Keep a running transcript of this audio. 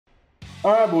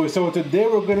Alright boys, so today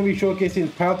we're going to be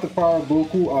showcasing Path to Power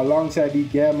Goku alongside the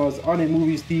Gammas on a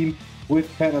movies team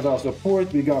with Pen as our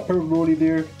support. We got Purple Broly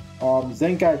there,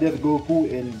 Zenkai Death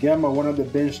Goku and Gamma one of the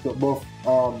bench to buff the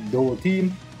whole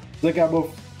team. Zenkai buff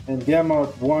and Gamma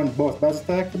one buff best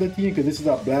attack for the team because this is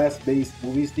a blast based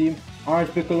movies team.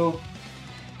 Orange Piccolo,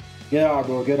 get out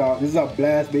bro, get out. This is a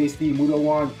blast based team. We don't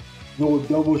want no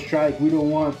double strike. We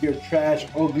don't want your trash,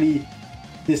 ugly,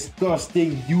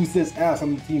 disgusting, useless ass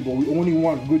on the team, but we only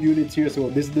want good units here, so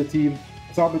this is the team.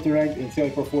 Top it to rank and see how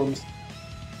it performs.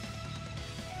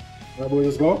 Alright boys,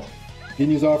 let's go.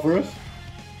 Genie's off first.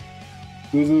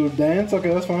 Do his little dance,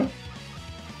 okay, that's fine.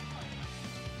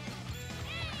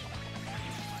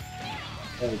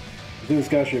 Alright, do this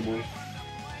cash here, boy.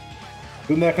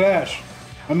 Doing that clash.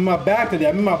 I'm in my bag today,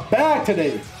 I'm in my bag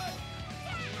today!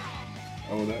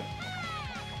 Oh, that.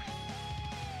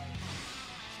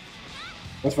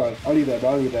 That's fine. I'll leave that.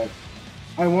 I'll leave that.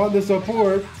 I want the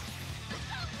support.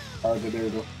 All right, there we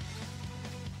go.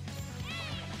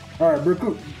 All right,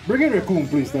 bring in Raccoon,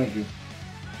 please. Thank you.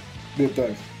 Good,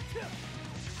 thanks.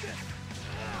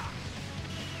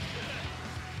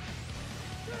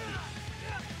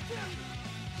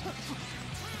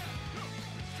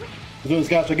 Let's do this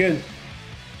catch again.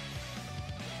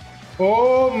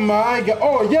 Oh my god.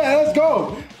 Oh yeah, let's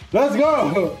go. Let's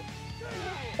go.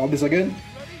 I'll do this again.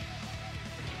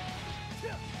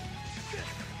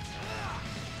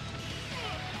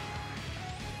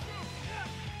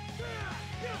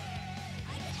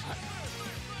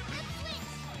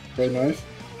 Very nice.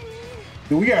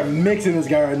 Dude, we are mixing this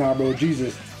guy right now, bro.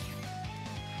 Jesus.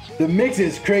 The mix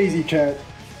is crazy, chat.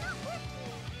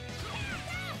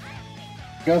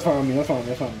 That's fine with me. That's fine.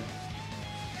 That's fine.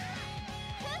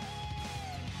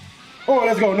 Oh,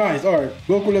 let's go. Nice. All right.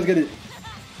 Goku, let's get it.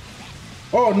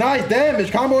 Oh, nice damage.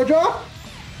 Combo drop.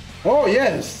 Oh,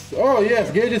 yes. Oh,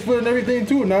 yes. Gauge is foot and everything,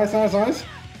 too. Nice, nice, nice.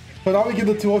 So now we get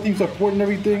the two team support and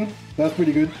everything. That's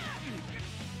pretty good.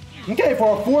 Okay,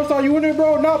 for a 4-star unit,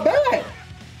 bro, not bad.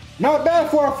 Not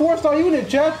bad for a 4-star unit,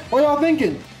 chat. What y'all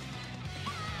thinking?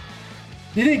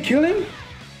 You didn't kill him?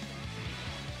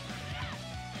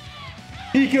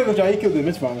 He killed him, chat. He killed him.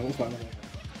 It's fine. It's fine.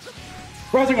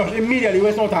 Rising Rush, immediately.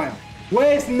 Waste no time.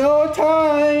 Waste no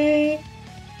time.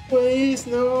 Waste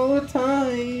no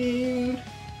time.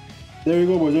 There we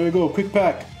go, boys. There we go. Quick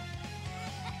pack.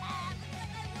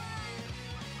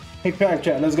 Quick pack,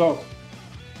 chat. Let's go.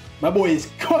 My boy is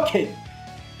cooking.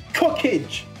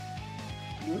 Cookage.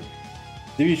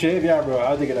 Did you shave? Yeah, bro.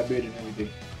 I had to get a beard and everything.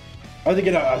 I had to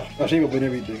get a shave up and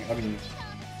everything. I mean,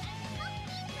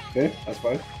 okay, that's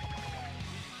fine.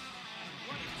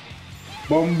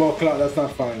 Bomba cloud, that's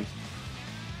not fine.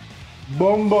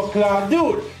 Bomba cloud,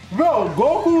 dude, bro.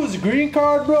 Goku's green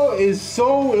card, bro, is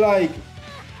so like,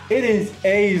 it is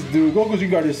AIDS, dude. Goku's green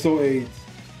card is so AIDS.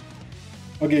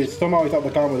 Okay, somehow we stopped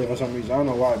the combo there for some reason. I don't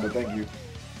know why, but thank you.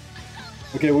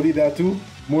 Okay, we'll need that too.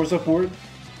 More support.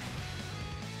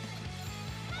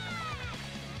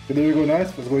 Okay, there we go,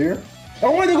 nice. Let's go here. I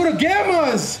want to go to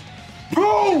Gammas!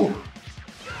 Bro!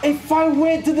 If I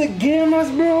went to the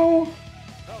Gammas, bro!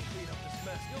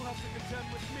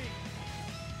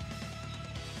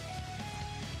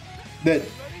 Dead.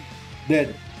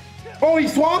 Dead. Oh, he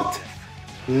swapped?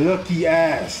 Lucky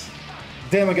ass.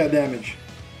 Damn, I got damage.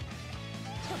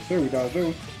 There we go, there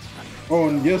we go. Oh,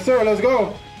 yes sir, let's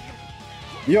go.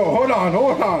 Yo, hold on,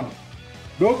 hold on.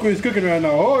 Goku is cooking right now.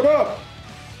 Hold up.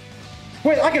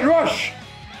 Wait, I can rush.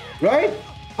 Right?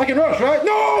 I can rush, right?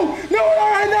 No! No, not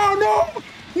right now, no!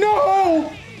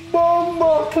 No!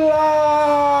 Bomba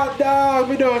cloud! Down,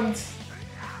 me dunce.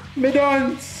 Me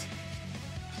dunce.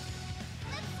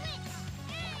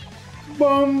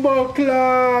 Bomba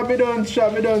cloud! Me dunce,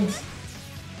 shot, me dunce.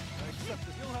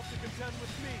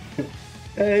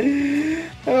 Hey.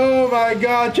 Oh my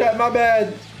god, chat, my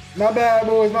bad. My bad,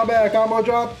 boys, my bad. Combo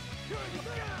drop.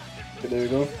 Okay, there we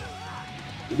go.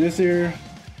 This here.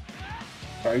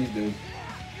 Alright, he's dead.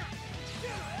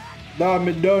 Dom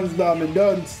and duns, dom and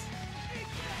duns.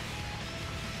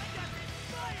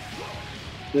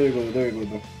 There we go, there we go,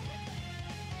 though.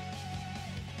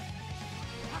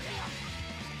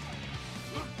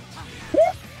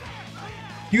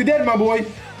 You dead, my boy.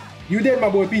 You dead, my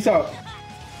boy. Peace out.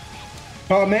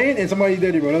 Power main and somebody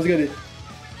dead, bro. Let's get it.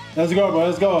 Let's go, bro.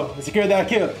 Let's go. Let's secure that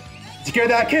kill. Secure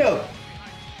that kill.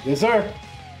 Yes, sir.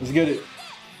 Let's get it.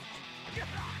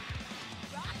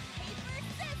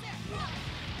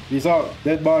 Peace out.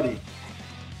 Dead body.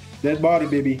 Dead body,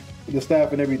 baby. With the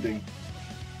staff and everything.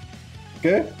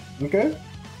 Okay? Okay?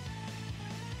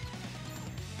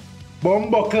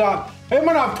 Bomba clap. Hey,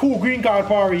 man, I have 2 green card,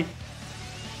 Pari.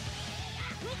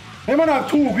 Hey, man, I have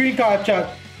 2 green card,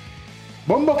 chat.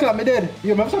 Bumbo clap me dead.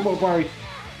 You remember support party.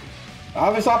 I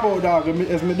have a support dog,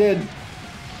 it's me dead.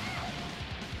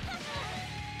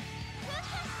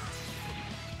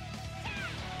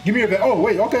 Give me your bet. Oh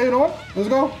wait, okay, you know what? Let's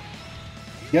go.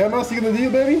 Gamma, seeing the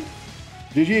deal, baby.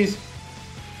 GG's.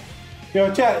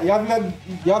 Yo, chat, y'all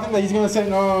think that he's gonna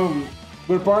send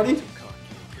good party?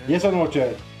 Yes or no,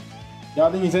 chat? Y'all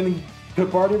think he's sending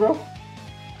good party, bro?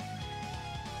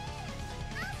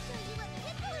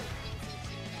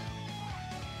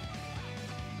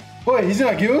 Wait, he's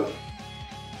not cute?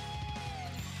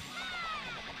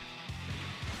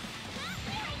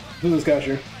 Do this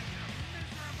cashier.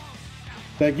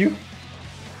 Thank you.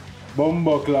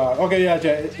 Bombo Cloud. Okay, yeah,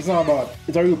 chat. It's not bad.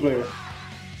 It's a real player.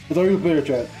 It's a real player,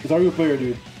 chat. It's a real player,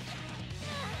 dude.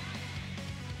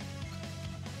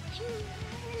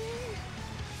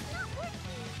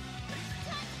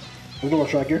 Let's go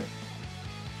strike here.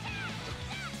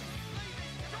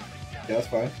 Yeah, that's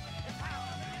fine.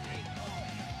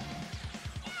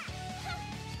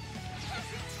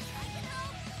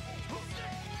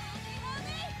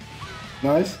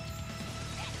 Nice.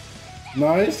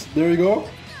 Nice. There we go.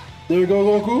 There we go,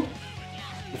 Goku.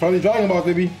 Finally Dragon Ball,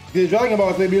 baby. Get the Dragon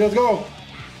Ball, baby. Let's go.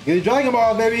 Get the Dragon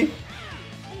Ball, baby.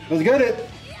 Let's get it.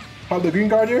 Pop the green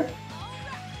card here.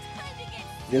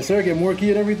 Yes, sir. Get more key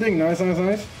and everything. Nice, nice,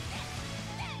 nice.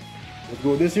 Let's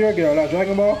go this here. Get all that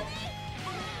Dragon Ball.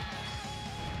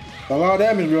 A lot of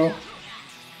damage, bro.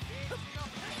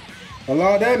 A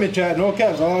lot of damage, chat. No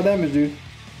caps. A lot of damage, dude.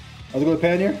 Let's go to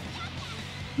Pan here.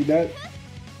 Eat that.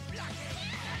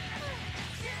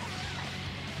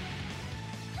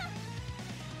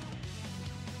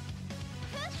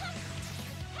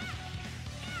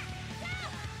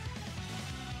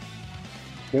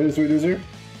 Get it, sweet loser.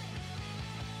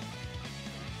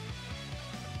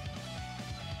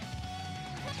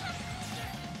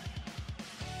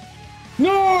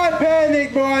 No, I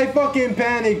panicked, bro. I fucking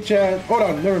panicked, chat. Hold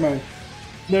on, never mind.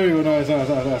 There we go. Nice, nice,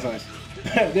 nice, nice,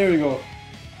 nice. There we go.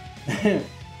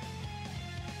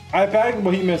 I panicked,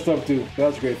 but he messed up too.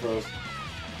 That's great for us.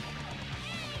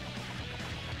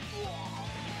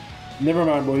 Never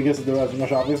mind, bro. He gets the rest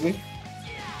rush, obviously.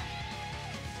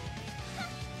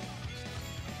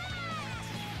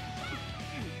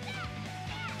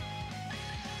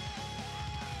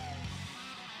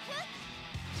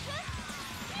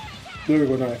 There we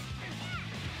go, nice.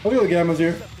 Look at the Gammas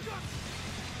here.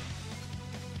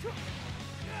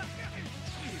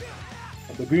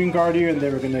 Got the green card here, and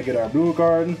then we're gonna get our blue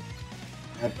card.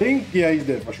 I think, yeah, he's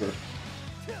dead for sure.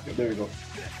 Yeah, there we go.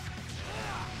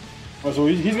 Oh, so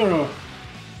he's gonna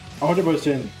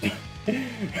 100%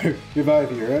 revive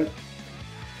here, right?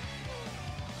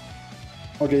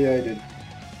 Okay, yeah, he did.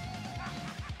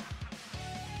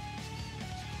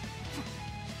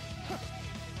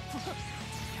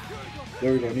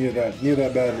 There we go, near that. Near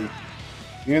that badly.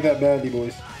 Near that badly,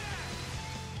 boys.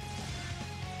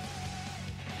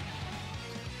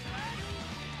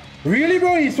 Really,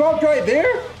 bro? He swapped right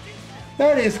there?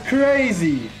 That is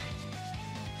crazy.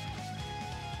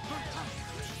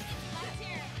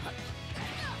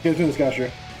 Get to this guy, sure.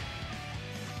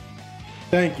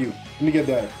 Thank you. Let me get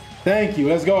that. Thank you.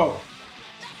 Let's go.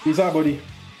 Peace out, buddy.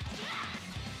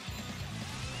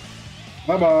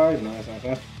 Bye-bye. Nice, nice,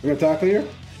 nice. We're gonna tackle here.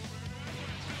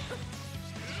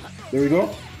 There we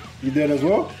go. You dead as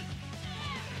well?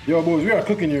 Yo, boys, we are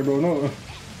cooking here, bro.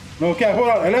 No cap. Hold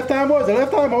on. A left time, boys. A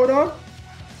left time. Hold on.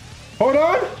 Hold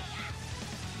on.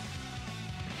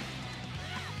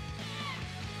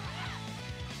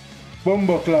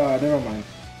 Bumbo Cloud. Never mind.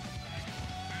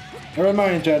 Never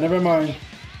mind, Chad. Never mind.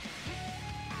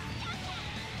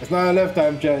 It's not a left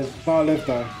time, Chad. It's not a left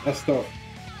time. That's tough.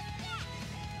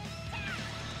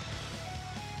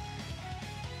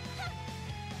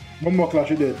 Bumbo Cloud,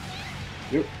 you did.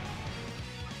 Yep.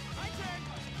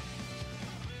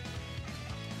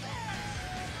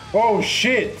 Oh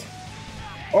shit!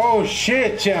 Oh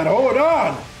shit, Chad! Hold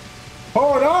on!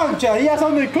 Hold on, Chad! He has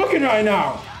something cooking right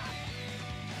now!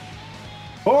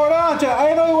 Hold on, Chad! I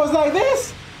didn't know it was like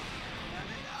this!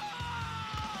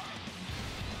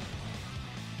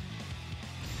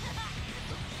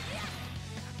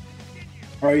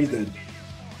 Alright, he's dead.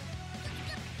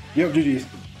 Yep, GG's.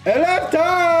 LF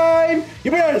time! You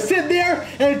better sit there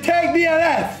and take the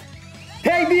LF!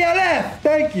 Take the LF!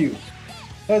 Thank you!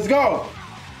 Let's go!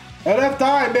 LF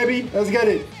time, baby! Let's get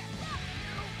it!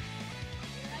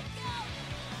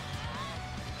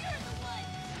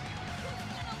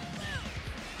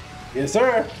 Yes,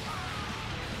 sir!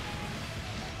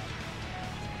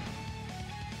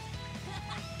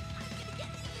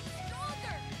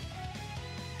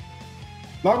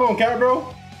 Not going cat,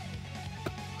 bro.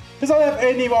 It's not have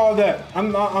any of all that.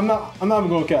 I'm not even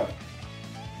gonna cap.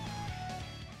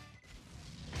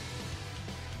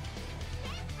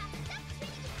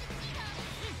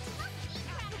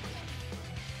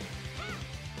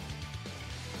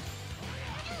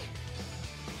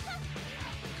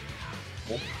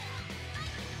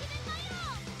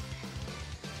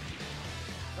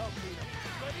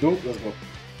 Nope, let's go.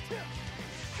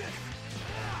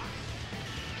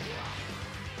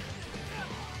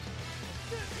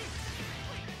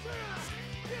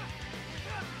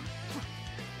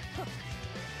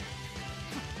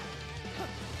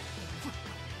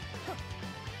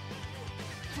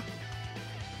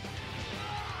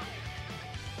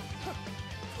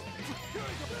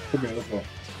 Come here, let's go.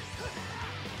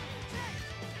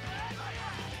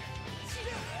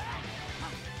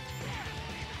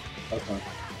 That's fine.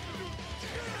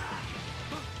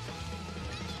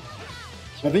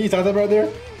 I think he's sidestep right there.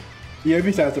 Yeah, if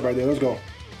he's sidestep right there, let's go.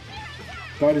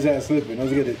 Got his ass slipping.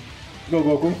 Let's get it. Go,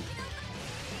 Goku.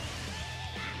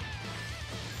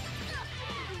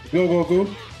 Go,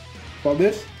 Goku. About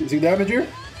this. You see damage here?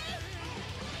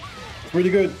 It's pretty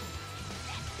good.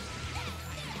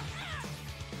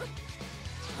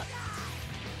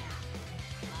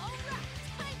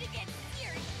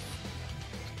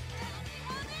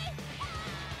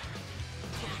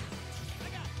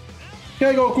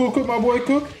 Okay, Goku, cook my boy,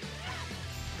 cook.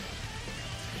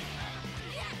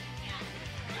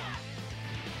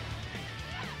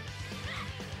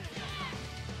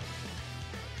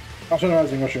 I'm trying to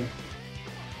Rising Russian.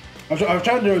 I'm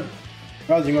trying to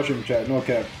Rising Russian chat, no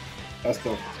cap. That's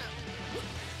tough.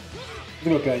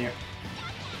 Let's go, Panya.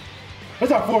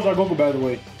 That's our 4-star Goku, by the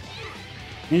way.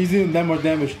 He's doing that much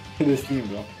damage to this team,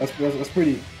 bro. That's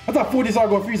pretty. That's our 40-star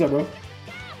Go Frieza, bro.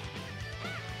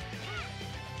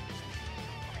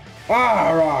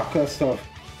 Ah, rock, that's tough.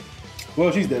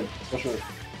 Well, she's dead, for sure.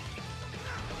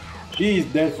 She's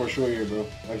dead for sure here, bro.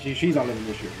 Like, she's not living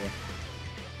this shit,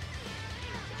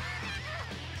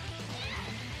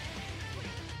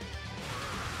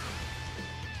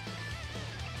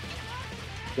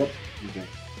 bro. Yep, okay.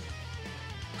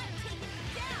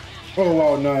 Oh,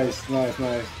 wow, nice, nice,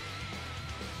 nice.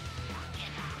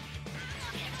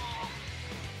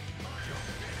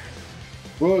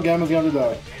 Well, Gamma's gonna have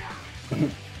to die.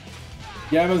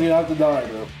 Gamma's gonna have to die,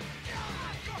 bro.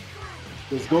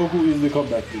 Because Goku is the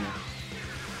comeback team.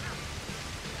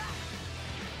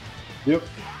 Yep.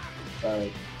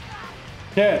 Alright.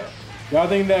 Okay. Y'all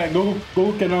think that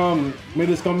Goku can make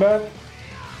this comeback?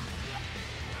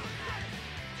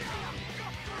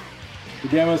 The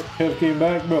Gammas have came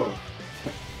back, bro.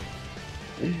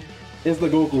 It's the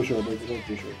Goku show, bro. It's the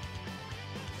Goku show.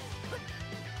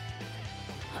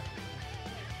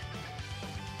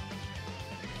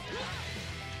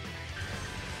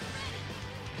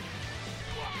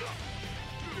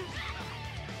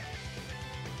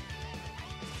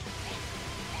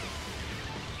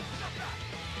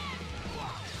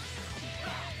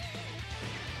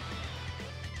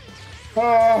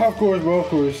 Ah, of course, bro, of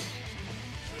course.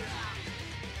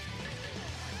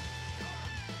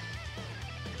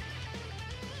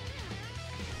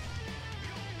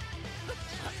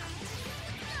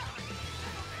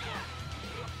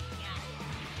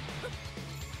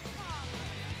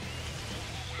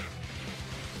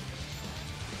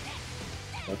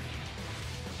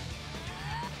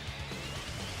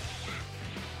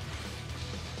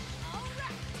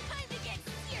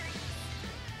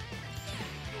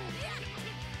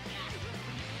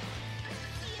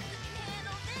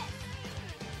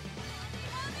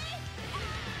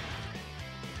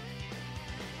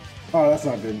 Oh, that's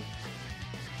not good.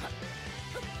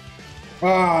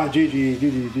 Ah, GG,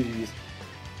 GG, GG's.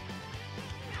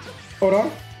 Hold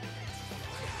on.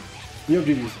 Yep,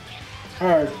 GG's.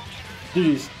 Alright,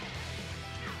 GG's.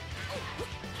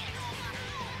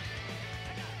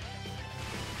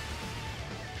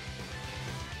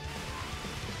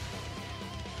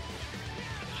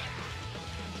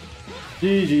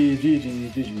 GG,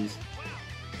 GG, GG's.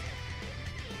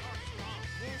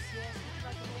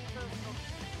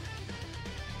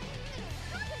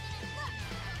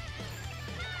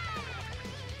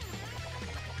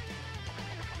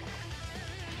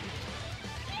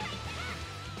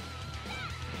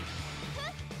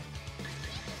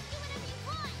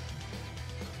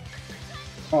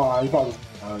 Oh, you probably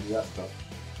that's tough.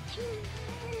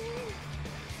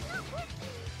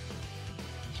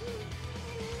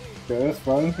 Okay, that's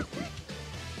fun.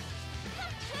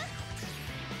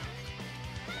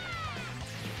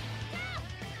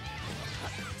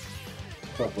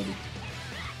 What's up, buddy?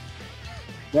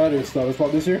 That is tough. Let's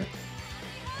pop this here.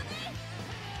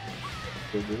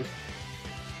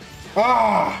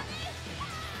 Ah!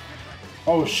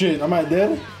 Oh shit, am I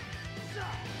dead?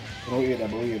 Don't get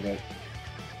that, but we get that.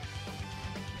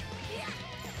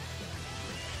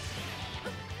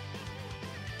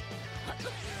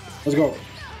 Let's go.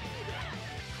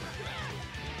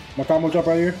 My combo drop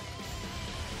right here.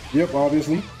 Yep,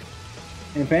 obviously.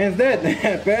 And Pan's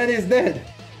dead. Pan is dead.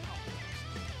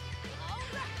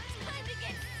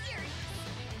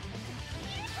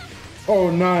 Oh,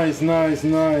 nice, nice,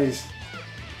 nice.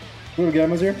 Little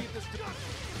Gamma's here.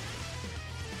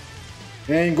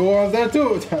 And go on that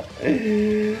too.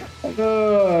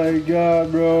 Oh my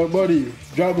god, bro. Buddy,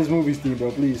 drop this movie Steam,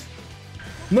 bro, please.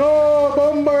 No,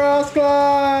 Bomber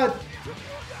Ascot!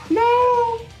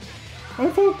 No! I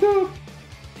fucked up.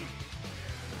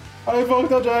 I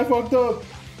fucked up, I fucked up.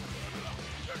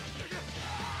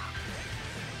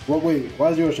 What, wait, why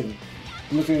is he rushing?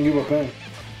 I'm just gonna give a pen.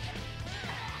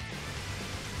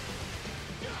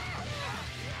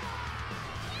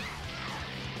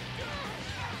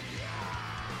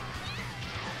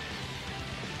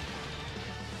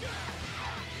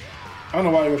 I don't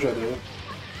know why you rushed right there.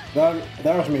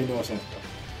 That rush made no sense,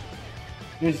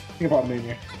 bro. You can pop me in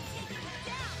here.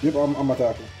 Yep, I'm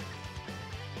attacking.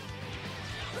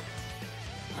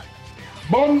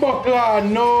 Bumbleclaw,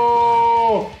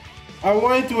 no! I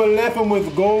wanted to have left him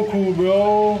with Goku,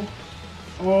 bro.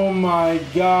 Oh my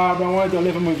god, I wanted to have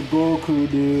left him with Goku,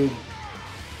 dude.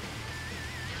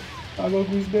 Ah,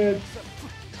 Goku's dead.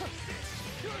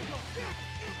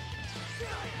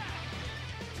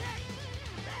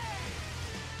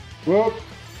 Well,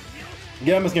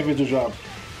 Gammas can finish the job.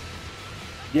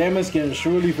 Gammas can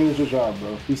surely finish the job,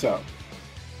 bro. Peace out.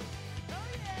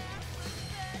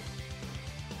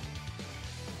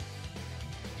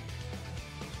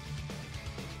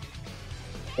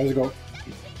 Let's go.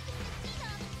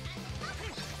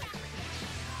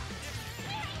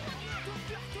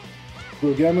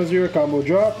 Cool, Gamma's here, combo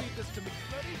drop.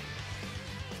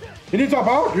 He didn't top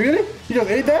out? Really? He just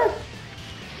ate that?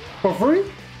 For free?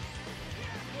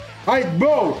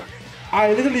 Bro!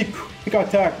 I literally got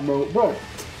attacked, bro. Bro.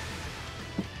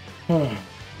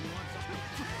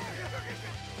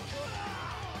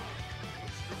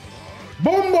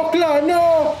 Bumbleclaw,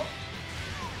 no!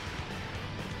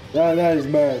 That is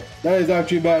bad. That is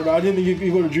actually bad, bro. I didn't think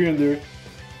you go to Jiren there.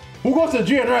 Who goes to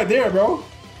Jiren right there, bro?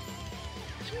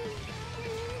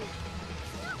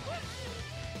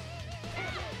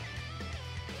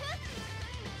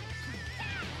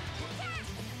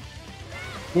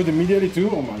 With immediately too?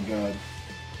 Oh my god.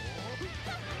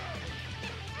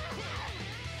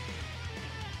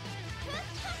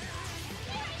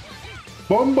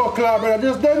 Bumbleclaw, bro. I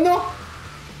just done no?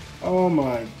 Oh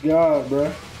my god,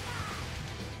 bro.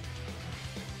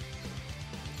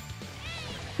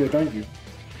 Okay, thank you.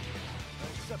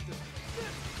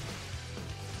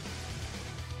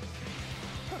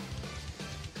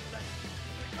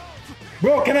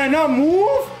 Bro, can I not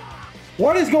move?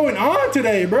 What is going on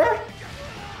today, bro?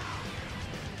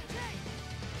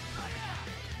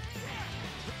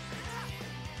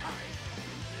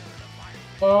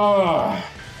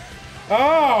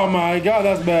 Oh my god,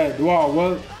 that's bad. Wow,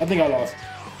 well, I think I lost.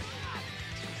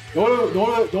 The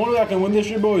only way I can win this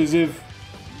shit, bro, is if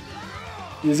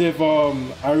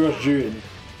I rush Jiren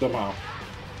somehow.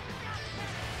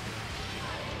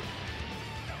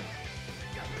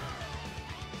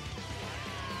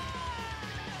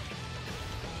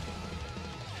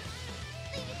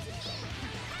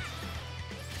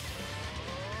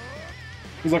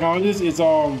 He's like on this, it's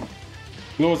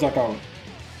close account.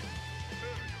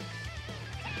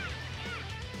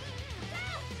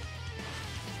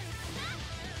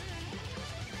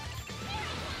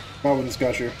 I'll win this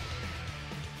guy, sure.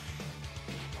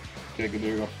 Okay, good,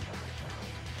 there you go.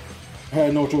 I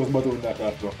had no choice but to win that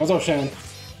class, bro. What's up, Shan?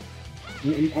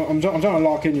 I'm trying to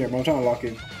lock in here, bro. I'm trying to lock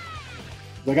in.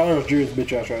 I gotta rush Jiren's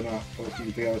bitch ass right now. So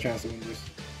they have a chance to win this.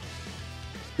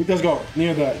 Let's go.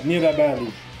 Near that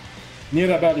badly. Near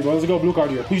that badly, bro. Let's go blue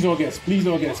card here. Please don't guess. Please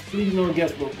don't guess. Please don't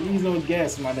guess, bro. Please don't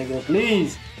guess, my nigga.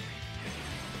 Please.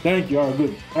 Thank you. Alright,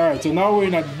 good. Alright, so now we're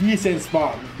in a decent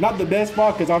spot. Not the best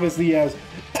spot, because obviously he has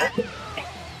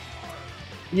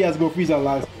Go Frieza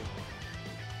last.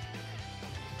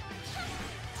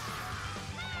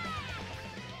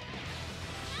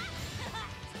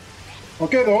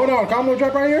 Okay, hold on. Combo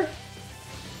drop right here.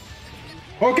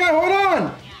 Okay, hold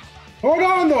on. Hold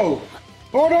on, though.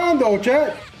 Hold on, though,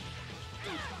 chat.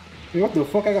 Hey, what the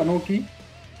fuck? I got no key.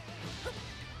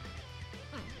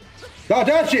 Dodge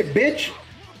that shit, bitch.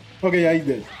 Okay, yeah, he's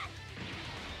dead.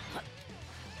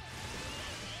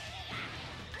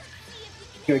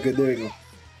 Okay, good. There you go.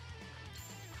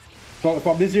 So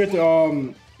pop this here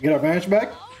to get our advantage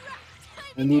back,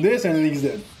 and do this, and then he's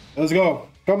dead. Let's go.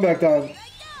 Comeback time.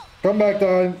 Comeback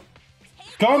time.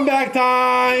 Comeback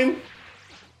time.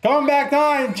 Comeback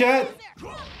time, chat.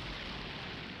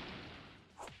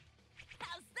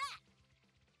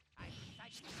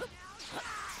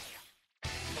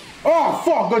 Oh,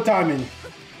 fuck. Good timing.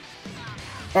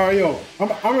 All right, yo. I'm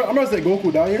gonna say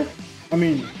Goku down here. I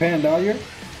mean, Pan down here.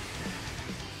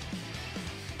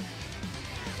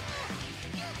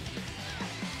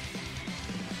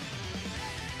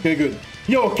 Okay, good.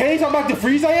 Yo, can he come back to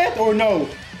Frieza yet or no?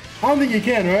 I don't think he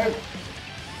can, right?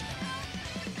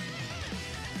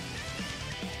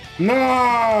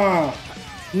 Nah.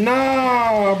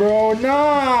 Nah, bro.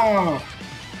 Nah.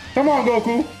 Come on,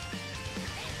 Goku.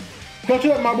 Clutch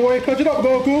it up, my boy. Clutch it up,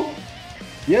 Goku.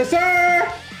 Yes,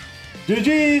 sir.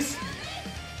 GG's.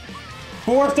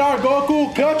 4-star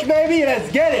Goku. Clutch, baby.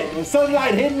 Let's get it. The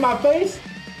sunlight hitting my face.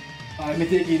 I'm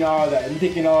taking all that. I'm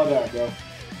taking all that, bro.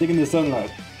 Taking the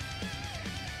sunlight.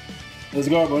 Let's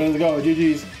go, bro. Let's go.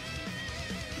 GG's.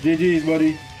 GG's,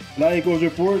 buddy. Like,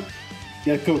 report.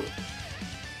 Get cooked.